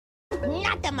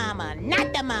Not the mama,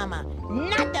 not the mama,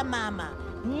 not the mama,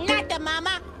 not the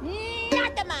mama,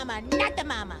 not the mama, not the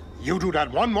mama. You do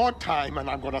that one more time, and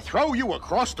I'm gonna throw you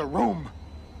across the room.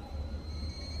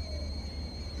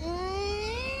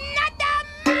 Not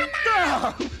the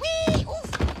mama! Wee!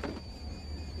 Oof!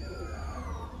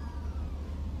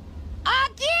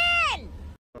 Again!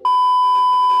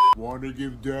 Wanna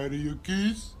give Daddy a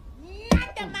kiss?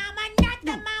 Not the mama, not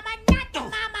the mama, not the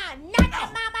mama, not the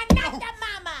mama, not the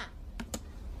mama.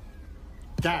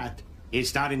 That is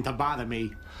starting to bother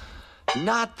me.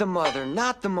 Not the mother,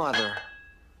 not the mother.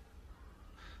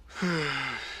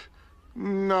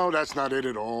 No, that's not it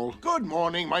at all. Good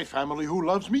morning, my family who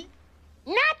loves me.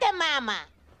 Not the mama.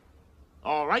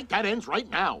 All right, that ends right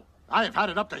now. I have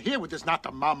had it up to here with this not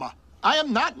the mama. I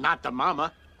am not the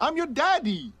mama. I'm your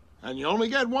daddy. And you only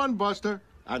get one, Buster.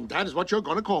 And that is what you're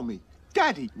gonna call me.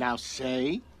 Daddy. Now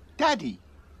say daddy.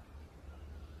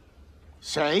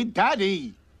 Say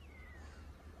daddy.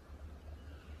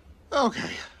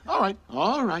 Okay.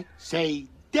 All right. Say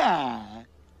da.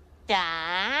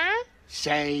 Da.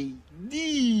 Say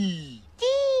dee.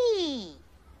 Dee.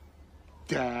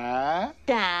 Da.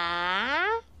 Da.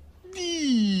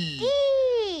 Dee.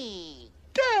 Dee.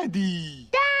 Daddy.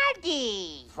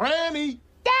 Daddy. Franny.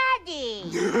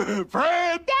 Daddy.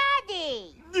 Fred.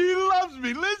 Daddy. He loves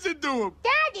me. Listen to him.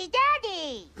 Daddy,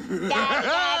 daddy.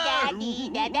 Daddy,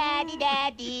 daddy, daddy,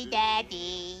 daddy,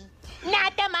 daddy.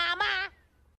 Not the mama.